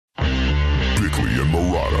Bickley and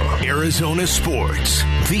Marotta. Arizona sports,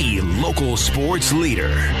 the local sports leader.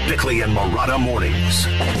 Bickley and Marotta mornings.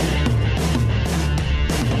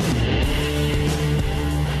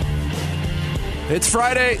 It's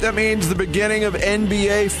Friday. That means the beginning of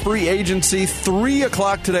NBA free agency. 3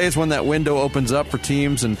 o'clock today is when that window opens up for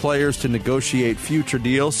teams and players to negotiate future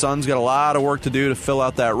deals. Suns got a lot of work to do to fill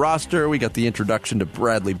out that roster. We got the introduction to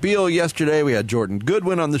Bradley Beal yesterday. We had Jordan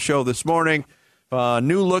Goodwin on the show this morning.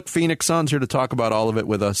 New look Phoenix Suns, here to talk about all of it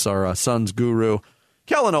with us, our Suns guru,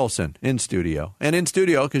 Kellan Olson, in studio. And in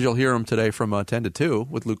studio, because you'll hear him today from 10 to 2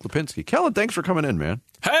 with Luke Lipinski. Kellan, thanks for coming in, man.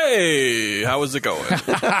 Hey, how is it going?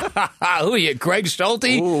 Who are you, Greg Schulte?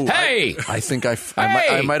 Ooh, hey! I think I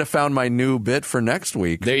might have found my new bit for next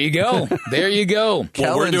week. There you go. There you go.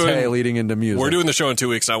 Kellan's hey leading into music. We're doing the show in 2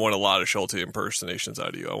 weeks. I want a lot of Schulte impersonations out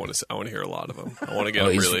of you. I want to hear a lot of them. I want to get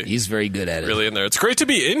him he's very good at it. Really in there. It's great to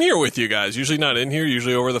be in here with you guys. Usually not in here,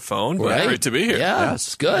 usually over the phone, but right? Great to be here. Yeah,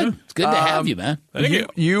 it's good. Yeah. It's good to have you, man. Thank you.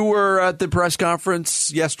 You were at the press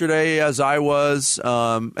conference yesterday, as I was,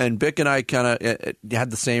 and Bick and I kind of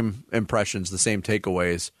had the same impressions, the same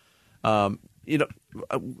takeaways. I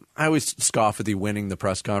always scoff at the winning the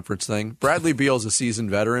press conference thing. Bradley Beal's a seasoned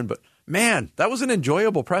veteran, but man, that was an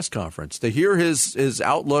enjoyable press conference. To hear his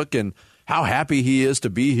outlook and how happy he is to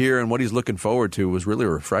be here and what he's looking forward to was really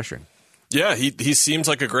refreshing. Yeah, he seems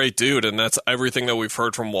like a great dude, and that's everything that we've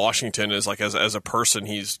heard from Washington is like as a person,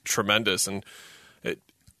 he's tremendous. And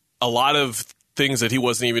a lot of things that he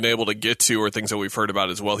wasn't even able to get to or things that we've heard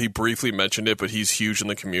about as well. He briefly mentioned it, but he's huge in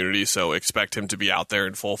the community, so expect him to be out there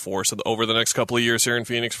in full force over the next couple of years here in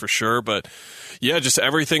Phoenix for sure. But yeah, just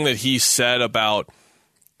everything that he said about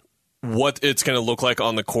what it's going to look like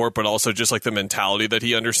on the court, but also just like the mentality that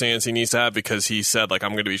he understands he needs to have, because he said, like,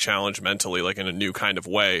 I'm going to be challenged mentally, like in a new kind of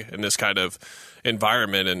way in this kind of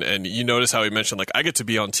environment. And you notice how he mentioned, like, I get to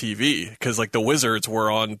be on TV because like the Wizards were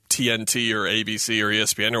on TNT or ABC or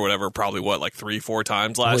ESPN or whatever, probably like 3-4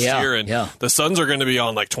 times last year. And the Suns are going to be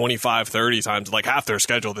on like 25, 30 times, like half their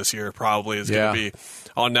schedule this year probably is going to be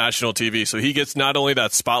on national TV. So he gets not only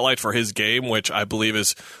that spotlight for his game, which I believe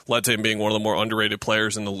has led to him being one of the more underrated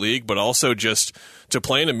players in the league, but also just to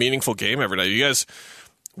play in a meaningful game every night. You guys,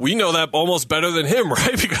 we know that almost better than him,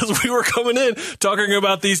 right? Because we were coming in talking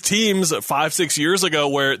about these teams 5-6 years ago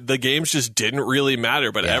where the games just didn't really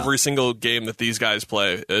matter, but every single game that these guys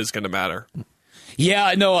play is going to matter.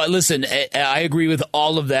 Yeah, no, listen, I agree with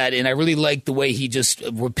all of that, and I really like the way he just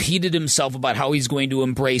repeated himself about how he's going to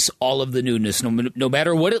embrace all of the newness. No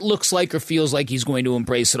matter what it looks like or feels like, he's going to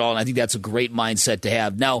embrace it all, and I think that's a great mindset to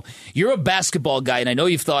have. Now, you're a basketball guy, and I know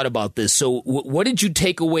you've thought about this, so what did you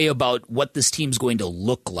take away about what this team's going to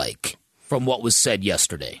look like from what was said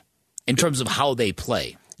yesterday in terms of how they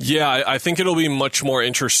play? Yeah, I think it'll be much more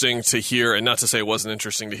interesting to hear, and not to say it wasn't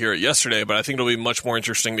interesting to hear it yesterday, but I think it'll be much more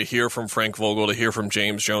interesting to hear from Frank Vogel, to hear from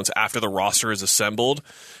James Jones after the roster is assembled,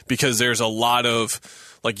 because there's a lot of,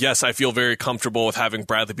 like, yes, I feel very comfortable with having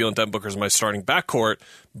Bradley Beal and Devin Booker as my starting backcourt,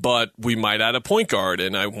 but we might add a point guard,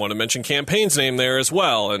 and I want to mention Campaign's name there as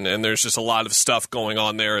well, and there's just a lot of stuff going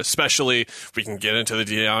on there, especially we can get into the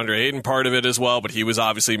DeAndre Ayton part of it as well, but he was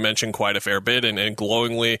obviously mentioned quite a fair bit, and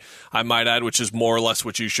glowingly, I might add, which is more or less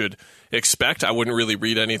what you should expect. I wouldn't really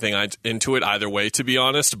read anything into it either way, to be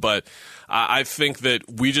honest, but I think that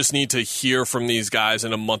we just need to hear from these guys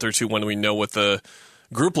in a month or two when we know what the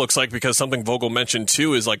group looks like, because something Vogel mentioned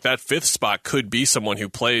too is like that fifth spot could be someone who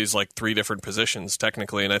plays like 3 different positions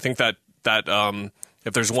technically, and I think that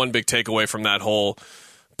if there's one big takeaway from that whole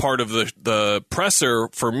part of the presser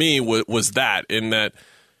for me was that, in that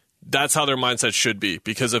that's how their mindset should be,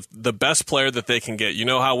 because if the best player that they can get, you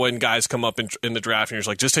know how when guys come up in the draft and you're just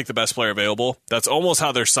like, just take the best player available, that's almost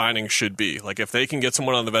how their signing should be. Like if they can get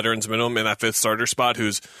someone on the veterans minimum in that 5th starter spot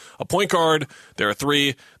who's a point guard, they're a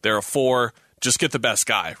 3, they're a 4, just get the best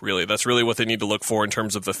guy, really. That's really what they need to look for in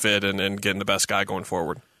terms of the fit and getting the best guy going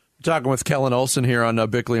forward. Talking with Kellan Olson here on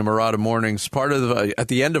Bickley and Marotta Mornings. Part of at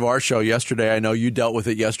the end of our show yesterday, I know you dealt with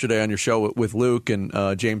it yesterday on your show with Luke, and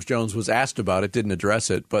James Jones was asked about it, didn't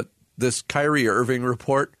address it, but this Kyrie Irving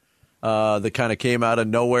report that kind of came out of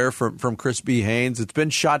nowhere from Chris B. Haynes, it's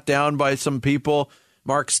been shot down by some people.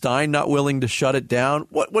 Mark Stein not willing to shut it down.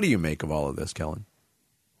 What do you make of all of this, Kellan?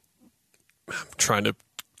 I'm trying to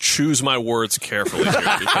choose my words carefully here,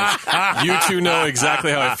 because you two know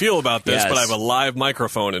exactly how I feel about this, but I have a live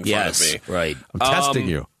microphone in front of me. Right. I'm testing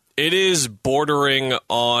you. It is bordering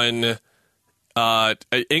on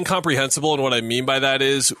incomprehensible, and what I mean by that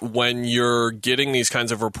is when you're getting these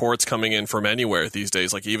kinds of reports coming in from anywhere these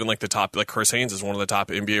days, like even like the top, like Chris Haynes is one of the top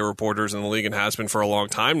NBA reporters in the league and has been for a long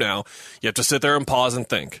time now, you have to sit there and pause and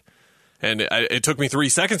think. And it took me 3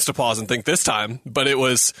 seconds to pause and think this time, but it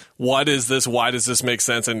was, what is this? Why does this make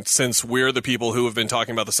sense? And since we're the people who have been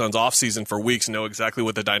talking about the Suns offseason for weeks, know exactly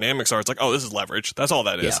what the dynamics are, it's like, oh, this is leverage. That's all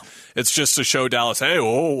that is. Yeah. It's just to show Dallas, hey,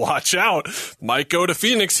 oh, watch out. Might go to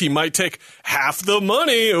Phoenix. He might take half the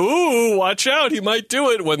money. Ooh, watch out. He might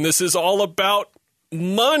do it when this is all about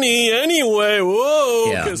money anyway.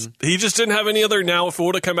 Whoa. Because he just didn't have any other. Now, if it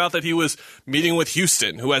would have come out that he was meeting with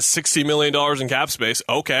Houston, who has $60 million in cap space,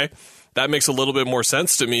 okay. That makes a little bit more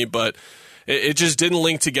sense to me, but it just didn't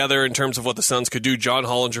link together in terms of what the Suns could do. John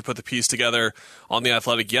Hollinger put the piece together on The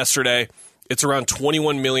Athletic yesterday. It's around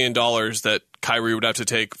 $21 million that Kyrie would have to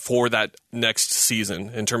take for that next season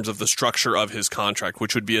in terms of the structure of his contract,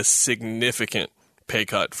 which would be a significant pay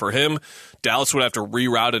cut for him. Dallas would have to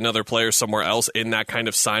reroute another player somewhere else in that kind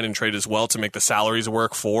of sign and trade as well to make the salaries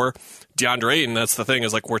work for DeAndre Ayton. That's the thing,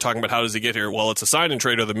 is like, we're talking about how does he get here? Well, it's a sign and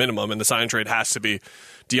trade or the minimum, and the sign and trade has to be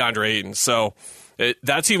DeAndre Ayton. So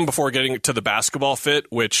that's even before getting to the basketball fit,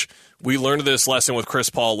 which we learned this lesson with Chris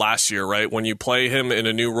Paul last year, right? When you play him in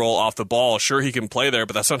a new role off the ball, sure, he can play there,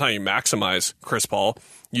 but that's not how you maximize Chris Paul.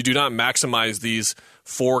 You do not maximize these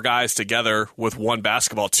 4 guys together with one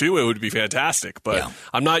basketball. 2, it would be fantastic. But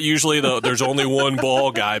I'm not usually the there's only one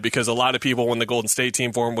ball guy, because a lot of people, when the Golden State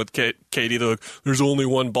team formed with KD, they're like, there's only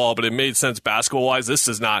one ball. But it made sense basketball-wise. This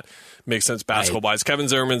does not make sense basketball-wise. Kevin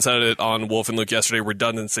Zimmerman said it on Wolf and Luke yesterday.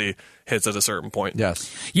 Redundancy hits at a certain point. Yes.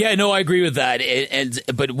 Yeah, no, I agree with that.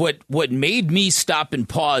 But what made me stop and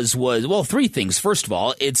pause was, well, 3 things. First of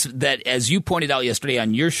all, it's that, as you pointed out yesterday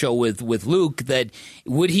on your show with Luke, that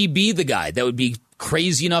would he be the guy that would be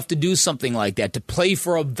crazy enough to do something like that, to play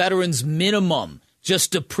for a veteran's minimum,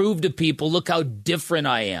 just to prove to people, look how different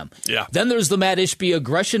I am. Yeah. Then there's the Matt Ishbia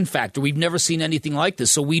aggression factor. We've never seen anything like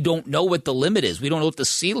this, so we don't know what the limit is. We don't know what the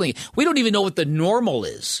ceiling. We don't even know what the normal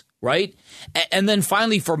is, right? And then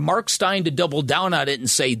finally, for Mark Stein to double down on it and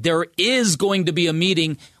say there is going to be a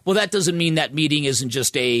meeting, well, that doesn't mean that meeting isn't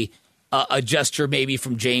just a gesture maybe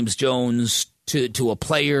from James Jones to a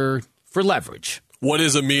player for leverage. What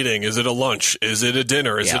is a meeting? Is it a lunch? Is it a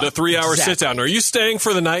dinner? Is it a 3-hour sit-down? Are you staying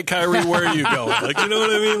for the night, Kyrie? Where are you going? Like, you know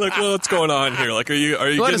what I mean? Like, well, what's going on here? Like, are you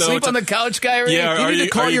want to sleep on the couch, Kyrie? Yeah, you need to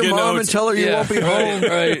call your mom and tell her you won't be home.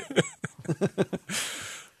 Right.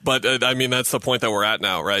 But, I mean, that's the point that we're at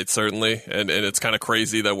now, right? Certainly. And it's kind of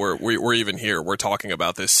crazy that we're even here. We're talking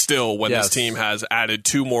about this still when this team has added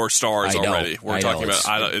 2 more stars already. We're talking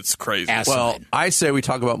about it's crazy. Well, I say we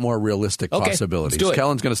talk about more realistic possibilities. Let's do it.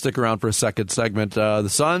 Kellan's going to stick around for a second segment. The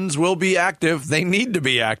Suns will be active. They need to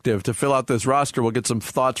be active to fill out this roster. We'll get some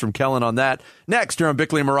thoughts from Kellan on that next here on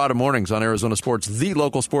Bickley and Murata Mornings on Arizona Sports, the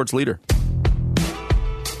local sports leader.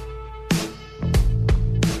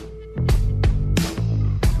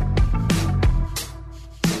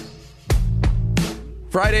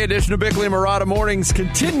 Friday edition of Bickley and Murata Mornings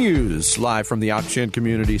continues live from the Auction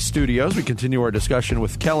Community Studios. We continue our discussion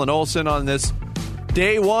with Kellan Olson on this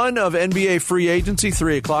day 1 of NBA free agency.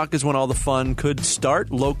 3 o'clock is when all the fun could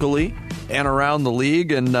start locally and around the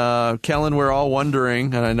league. And Kellan, we're all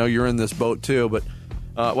wondering, and I know you're in this boat too, but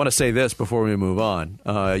I want to say this before we move on.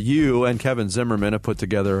 You and Kevin Zimmerman have put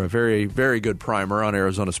together a very, very good primer on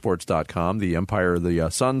ArizonaSports.com, the Empire of the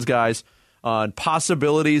Suns guys, on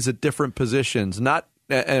possibilities at different positions.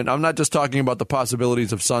 And I'm not just talking about the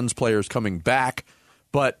possibilities of Suns players coming back,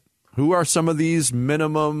 but who are some of these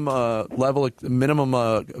veteran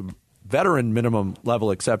minimum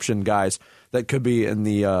level exception guys that could be in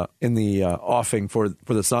the offing for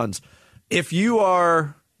the Suns? If you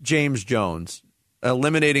are James Jones,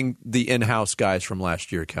 eliminating the in-house guys from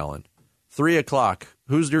last year, Kellan, 3 o'clock,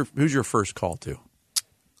 who's your first call to?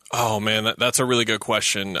 Oh, man, that's a really good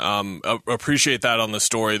question. Appreciate that on the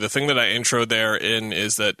story. The thing that I introed there in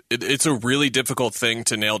is that it's a really difficult thing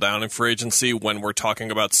to nail down in free agency when we're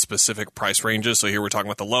talking about specific price ranges. So here we're talking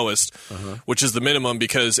about the lowest, which is the minimum,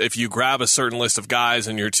 because if you grab a certain list of guys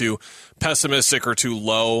and you're too pessimistic or too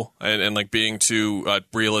low and like being too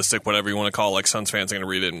realistic, whatever you want to call it, like Suns fans are going to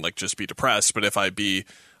read it and like just be depressed. But if I be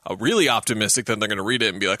really optimistic, then they're going to read it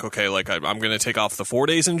and be like, okay, like I'm going to take off the 4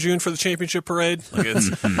 days in June for the championship parade. Like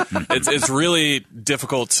it's really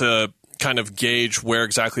difficult to kind of gauge where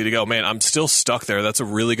exactly to go. Man, I'm still stuck there. That's a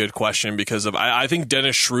really good question because I think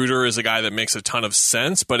Dennis Schroeder is a guy that makes a ton of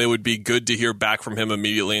sense, but it would be good to hear back from him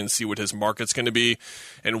immediately and see what his market's going to be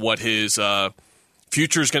and what his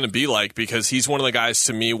future is going to be like, because he's one of the guys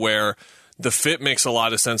to me where the fit makes a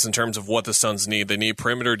lot of sense in terms of what the Suns need. They need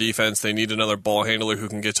perimeter defense. They need another ball handler who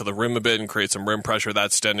can get to the rim a bit and create some rim pressure.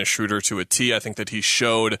 That's Dennis Schroeder to a T. I think that he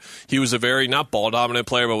showed he was a very, not ball-dominant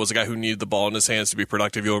player, but was a guy who needed the ball in his hands to be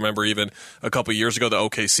productive. You'll remember even a couple years ago, the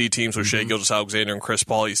OKC teams with Shai Gilgeous-Alexander and Chris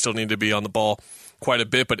Paul, he still needed to be on the ball quite a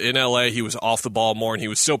bit. But in LA, he was off the ball more, and he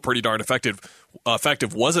was still pretty darn effective.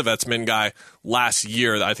 Was a vets min guy last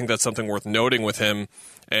year. I think that's something worth noting with him.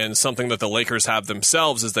 And something that the Lakers have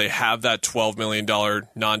themselves is they have that $12 million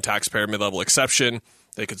non-taxpayer mid-level exception.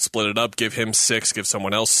 They could split it up, give him 6, give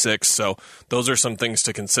someone else 6. So those are some things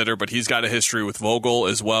to consider. But he's got a history with Vogel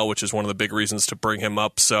as well, which is one of the big reasons to bring him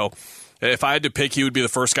up. So if I had to pick, he would be the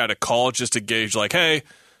first guy to call just to gauge, like, hey,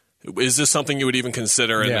 is this something you would even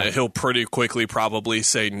consider? And he'll pretty quickly probably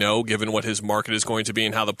say no, given what his market is going to be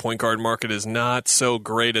and how the point guard market is not so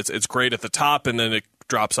great. It's great at the top, and then it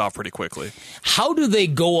drops off pretty quickly. How do they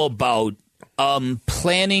go about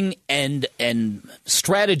planning and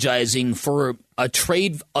strategizing for a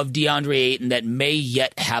trade of DeAndre Ayton that may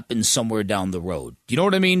yet happen somewhere down the road? Do you know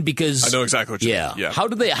what I mean? Because I know exactly what you mean. Yeah. How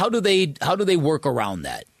do they work around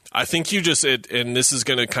that? I think and this is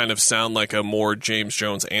going to kind of sound like a more James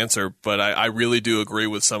Jones answer, but I really do agree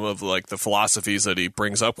with some of like the philosophies that he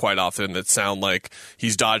brings up quite often that sound like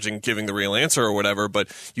he's dodging giving the real answer or whatever, but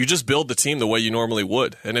you just build the team the way you normally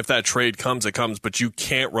would. And if that trade comes, it comes, but you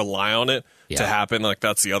can't rely on it to happen. Like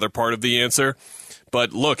that's the other part of the answer.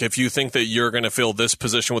 But look, if you think that you're going to fill this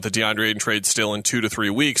position with the DeAndre Ayton trade still in 2 to 3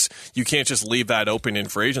 weeks, you can't just leave that open in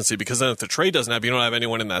free agency, because then if the trade doesn't happen, you don't have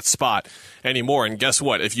anyone in that spot anymore. And guess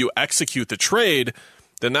what? If you execute the trade,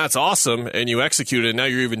 then that's awesome, and you execute it, and now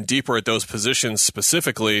you're even deeper at those positions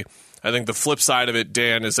specifically. I think the flip side of it,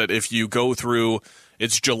 Dan, is that if you go through,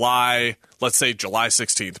 it's July, let's say July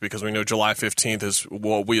 16th, because we know July 15th is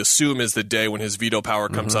what we assume is the day when his veto power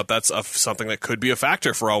comes up. That's something that could be a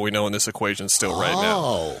factor for all we know in this equation still right now.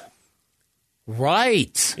 Oh,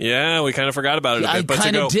 right. Yeah, we kind of forgot about it a bit. I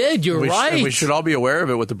kind of did. You're right. We should all be aware of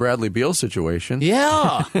it with the Bradley Beal situation.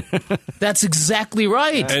 Yeah, that's exactly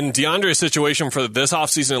right. And DeAndre's situation for this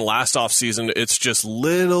offseason and last offseason, it's just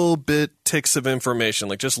little bit ticks of information,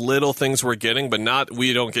 like just little things we're getting, but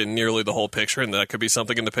we don't get nearly the whole picture, and that could be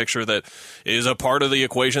something in the picture that is a part of the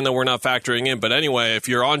equation that we're not factoring in. But anyway, if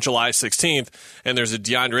you're on July 16th and there's a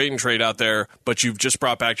DeAndre Ayton trade out there, but you've just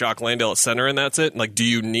brought back Jock Landale at center and that's it, like, do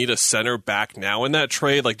you need a center back now in that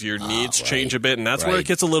trade? Like, do your needs change a bit? And that's where it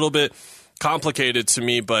gets a little bit complicated to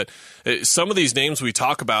me. But some of these names we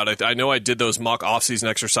talk about, I know I did those mock offseason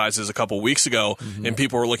exercises a couple weeks ago, and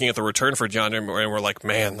people were looking at the return for DeAndre, and we're like,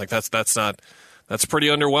 man, like that's pretty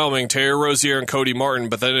underwhelming. Terry Rozier and Cody Martin.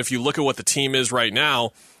 But then if you look at what the team is right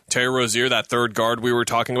now, Terry Rozier, that third guard we were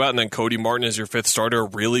talking about, and then Cody Martin is your fifth starter, a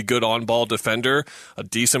really good on-ball defender, a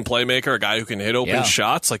decent playmaker, a guy who can hit open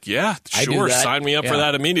shots. Like, yeah, sure, sign me up for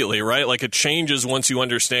that immediately, right? Like, it changes once you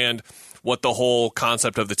understand what the whole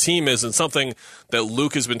concept of the team is. And something that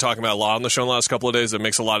Luke has been talking about a lot on the show in the last couple of days that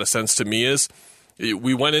makes a lot of sense to me is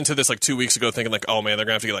we went into this like 2 weeks ago thinking like, oh man, they're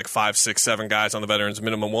going to have to get like 5, 6, 7 guys on the veterans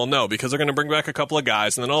minimum. Well, no, because they're going to bring back a couple of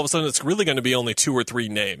guys, and then all of a sudden it's really going to be only 2 or 3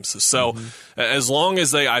 names. So as long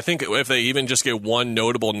as I think if they even just get one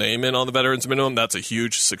notable name in on the veterans minimum, that's a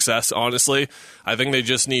huge success, honestly. I think they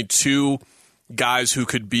just need 2 guys who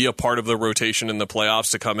could be a part of the rotation in the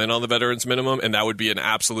playoffs to come in on the veterans minimum, and that would be an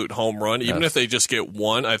absolute home run. Even if they just get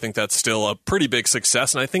one, I think that's still a pretty big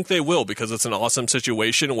success, and I think they will, because it's an awesome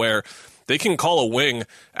situation where they can call a wing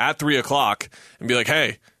at 3 o'clock and be like,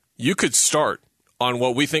 hey, you could start on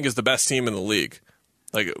what we think is the best team in the league.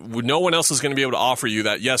 Like, no one else is going to be able to offer you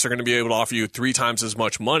that. Yes, they're going to be able to offer you 3 times as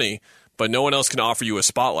much money, but no one else can offer you a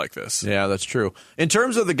spot like this. Yeah, that's true. In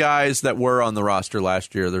terms of the guys that were on the roster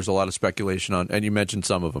last year, there's a lot of speculation on, and you mentioned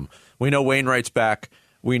some of them. We know Wainwright's back.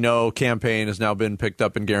 We know Campaign has now been picked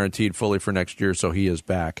up and guaranteed fully for next year, so he is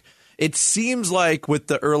back. It seems like with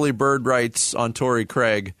the early bird rights on Torrey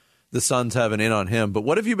Craig, the Suns have an in on him. But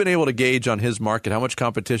what have you been able to gauge on his market? How much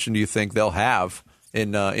competition do you think they'll have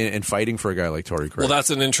in fighting for a guy like Torrey Craig? Well, that's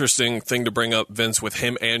an interesting thing to bring up, Vince, with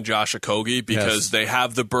him and Josh Okogie, because they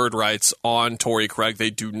have the bird rights on Torrey Craig.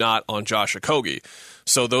 They do not on Josh Okogie.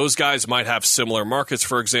 So those guys might have similar markets,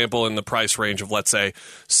 for example, in the price range of, let's say,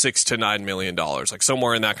 $6 to $9 million, like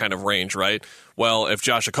somewhere in that kind of range, right? Well, if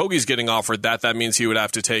Josh Okogie's getting offered that means he would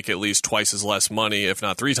have to take at least twice as less money, if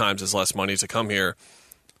not 3 times as less money to come here.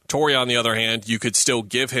 Torrey, on the other hand, you could still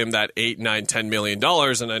give him that $8, $9, $10 million.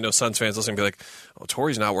 And I know Suns fans listening be like, oh,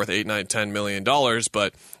 Torrey's not worth $8, $9, $10 million.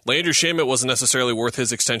 But Landry Shamet wasn't necessarily worth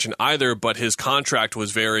his extension either, but his contract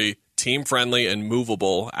was very team friendly and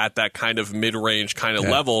movable at that kind of mid-range kind of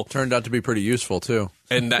level. Turned out to be pretty useful, too.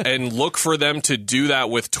 And look for them to do that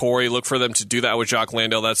with Torrey. Look for them to do that with Jock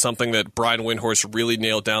Landale. That's something that Brian Windhorst really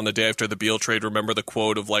nailed down the day after the Beal trade. Remember the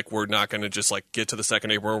quote of, like, we're not going to just, like, get to the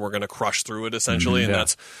second apron. We're going to crush through it, essentially.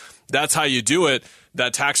 And that's how you do it.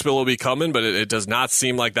 That tax bill will be coming, but it does not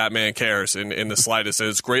seem like that man cares in the slightest.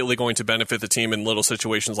 It's greatly going to benefit the team in little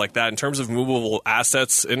situations like that. In terms of movable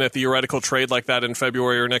assets in a theoretical trade like that in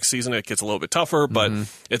February or next season, it gets a little bit tougher, but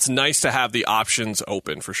it's nice to have the options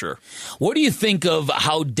open for sure. What do you think of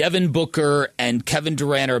how Devin Booker and Kevin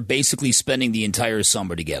Durant are basically spending the entire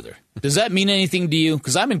summer together? Does that mean anything to you?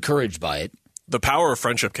 Because I'm encouraged by it. The power of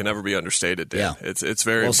friendship can never be understated, Dan. Yeah. It's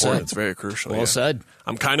very important. Said. It's very crucial. Well said.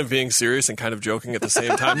 I'm kind of being serious and kind of joking at the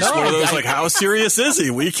same time. It's one of those, like, how serious is he?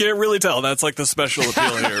 We can't really tell. That's like the special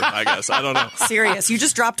appeal here, I guess. I don't know. Serious. You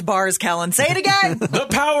just dropped bars, Kellan. Say it again. The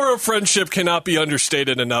power of friendship cannot be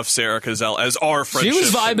understated enough, Sarah Cazell, as our friendship. She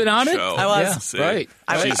was vibing on it. I was. Yeah, right.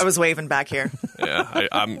 I was waving back here. Yeah,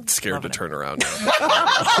 I'm scared to turn around now.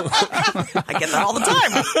 I get that all the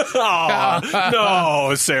time. Oh,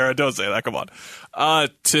 no, Sarah, don't say that. Come on.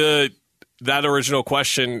 To that original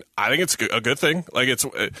question, I think it's a good thing. Like, it's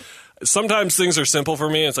sometimes things are simple for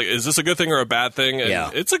me. It's like, is this a good thing or a bad thing?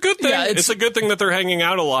 And it's a good thing. Yeah, it's a good thing that they're hanging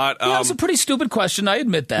out a lot. It's a pretty stupid question. I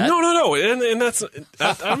admit that. No. And that's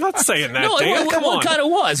I'm not saying that, No, Dan. Come on. It kind of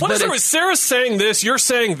was. What but is there? Sarah's saying this. You're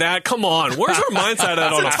saying that. Come on. Where's our mindset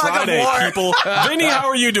at on a Friday, people? Vinny, how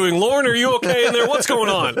are you doing? Lauren, are you okay in there? What's going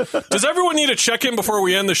on? Does everyone need a check-in before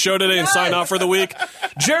we end the show today and sign off for the week?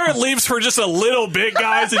 Jared leaves for just a little bit,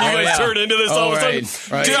 guys, and you guys turn into this all of a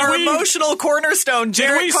sudden. Right. Our emotional cornerstone,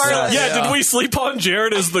 Jared Carlin. Did we sleep on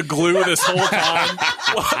Jared as the glue this whole time?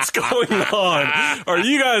 What's going on? Are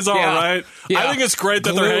you guys all right? I think it's great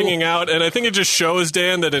that they're hanging out, and I think it just shows,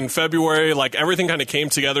 Dan, that in February, like, everything kind of came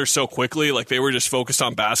together so quickly. Like, they were just focused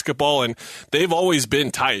on basketball, and they've always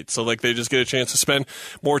been tight, so, like, they just get a chance to spend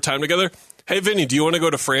more time together. Hey, Vinny, do you want to go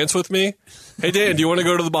to France with me? Hey, Dan, do you want to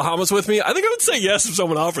go to the Bahamas with me? I think I would say yes if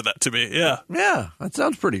someone offered that to me. Yeah. Yeah, that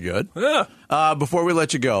sounds pretty good. Yeah. Before we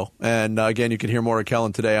let you go, and again, you can hear more of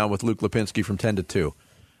Kellan today on with Luke Lipinski from 10 to 2.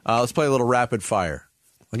 Let's play a little rapid fire.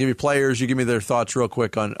 I'll give you players. You give me their thoughts real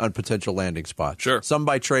quick on potential landing spots. Sure. Some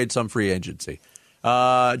by trade, some free agency.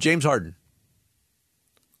 James Harden.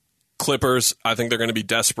 Clippers, I think they're going to be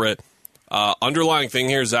desperate. Underlying thing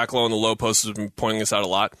here, Zach Lowe in the low post has been pointing this out a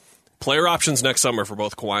lot. Player options next summer for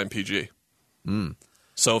both Kawhi and PG.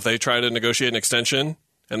 So if they try to negotiate an extension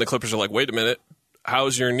and the Clippers are like, wait a minute,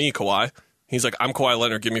 how's your knee, Kawhi? He's like, I'm Kawhi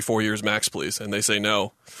Leonard, give me 4 years max, please. And they say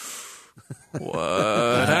no.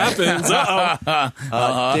 What happens?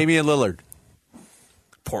 Damian Lillard.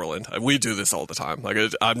 Portland. We do this all the time. Like,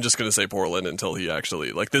 I'm just going to say Portland until he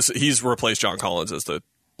actually, like, this. He's replaced John Collins as the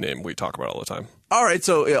name we talk about all the time. All right,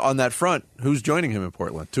 so on that front, who's joining him in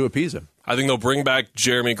Portland to appease him? I think they'll bring back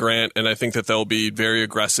Jeremy Grant, and I think that they'll be very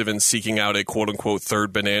aggressive in seeking out a quote-unquote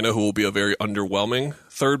third banana who will be a very underwhelming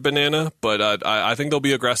third banana, but I think they'll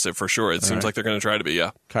be aggressive for sure. It seems like they're going to try to be,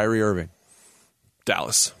 yeah. Kyrie Irving.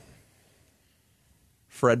 Dallas.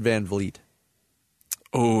 Fred VanVleet.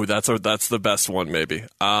 Oh, that's the best one, maybe.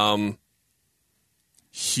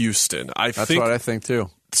 Houston. That's what I think,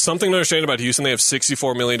 too. Something to understand about Houston, they have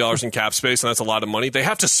 $64 million in cap space, and that's a lot of money. They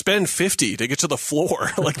have to spend $50 to get to the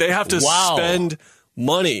floor. Like, they have to spend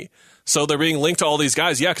money. So they're being linked to all these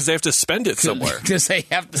guys. Yeah, because they have to spend it somewhere. Because they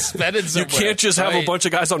have to spend it somewhere. You can't just have a bunch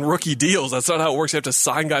of guys on rookie deals. That's not how it works. You have to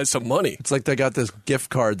sign guys to money. It's like they got this gift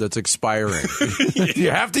card that's expiring. You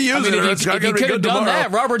have to use it. If you could have done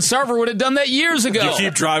that, Robert Sarver would have done that years ago. You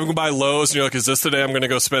keep driving by Lowe's, and you're like, is this today I'm going to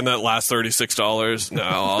go spend that last $36? No,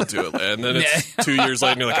 I'll do it. And then it's 2 years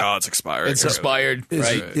later, and you're like, oh, it's expired. It's expired.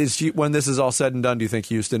 Right. When this is all said and done, do you think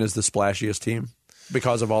Houston is the splashiest team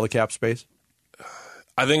because of all the cap space?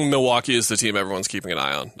 I think Milwaukee is the team everyone's keeping an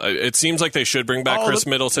eye on. It seems like they should bring back Chris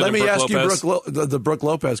Middleton and Brook Lopez. Let me ask you the Brook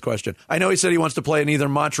Lopez question. I know he said he wants to play in either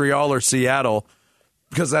Montreal or Seattle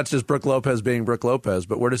because that's just Brook Lopez being Brook Lopez,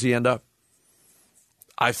 but where does he end up?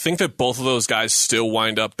 I think that both of those guys still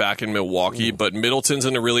wind up back in Milwaukee, but Middleton's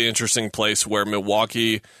in a really interesting place where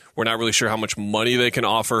Milwaukee, we're not really sure how much money they can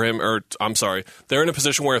offer him. They're in a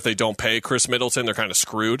position where if they don't pay Chris Middleton, they're kind of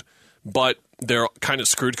screwed. But they're kind of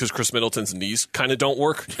screwed because Chris Middleton's knees kind of don't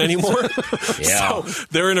work anymore. So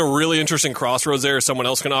they're in a really interesting crossroads there. Someone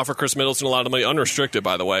else can offer Chris Middleton a lot of money, unrestricted,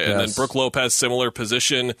 by the way. And then Brook Lopez, similar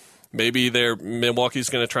position. Maybe Milwaukee's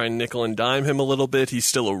going to try and nickel and dime him a little bit. He's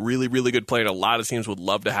still a really, really good player, and a lot of teams would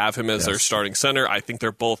love to have him as their starting center. I think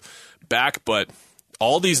they're both back, but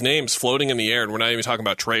all these names floating in the air, and we're not even talking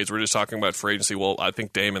about trades. We're just talking about free agency. Well, I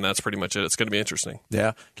think Dame, and that's pretty much it. It's going to be interesting.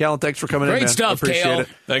 Yeah. Kellan, thanks for coming in, Great man. stuff, Appreciate KO. it.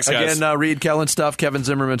 Thanks, guys. Again, read Kellan stuff, Kevin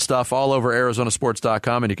Zimmerman stuff all over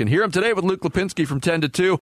ArizonaSports.com, and you can hear him today with Luke Lipinski from 10 to 2.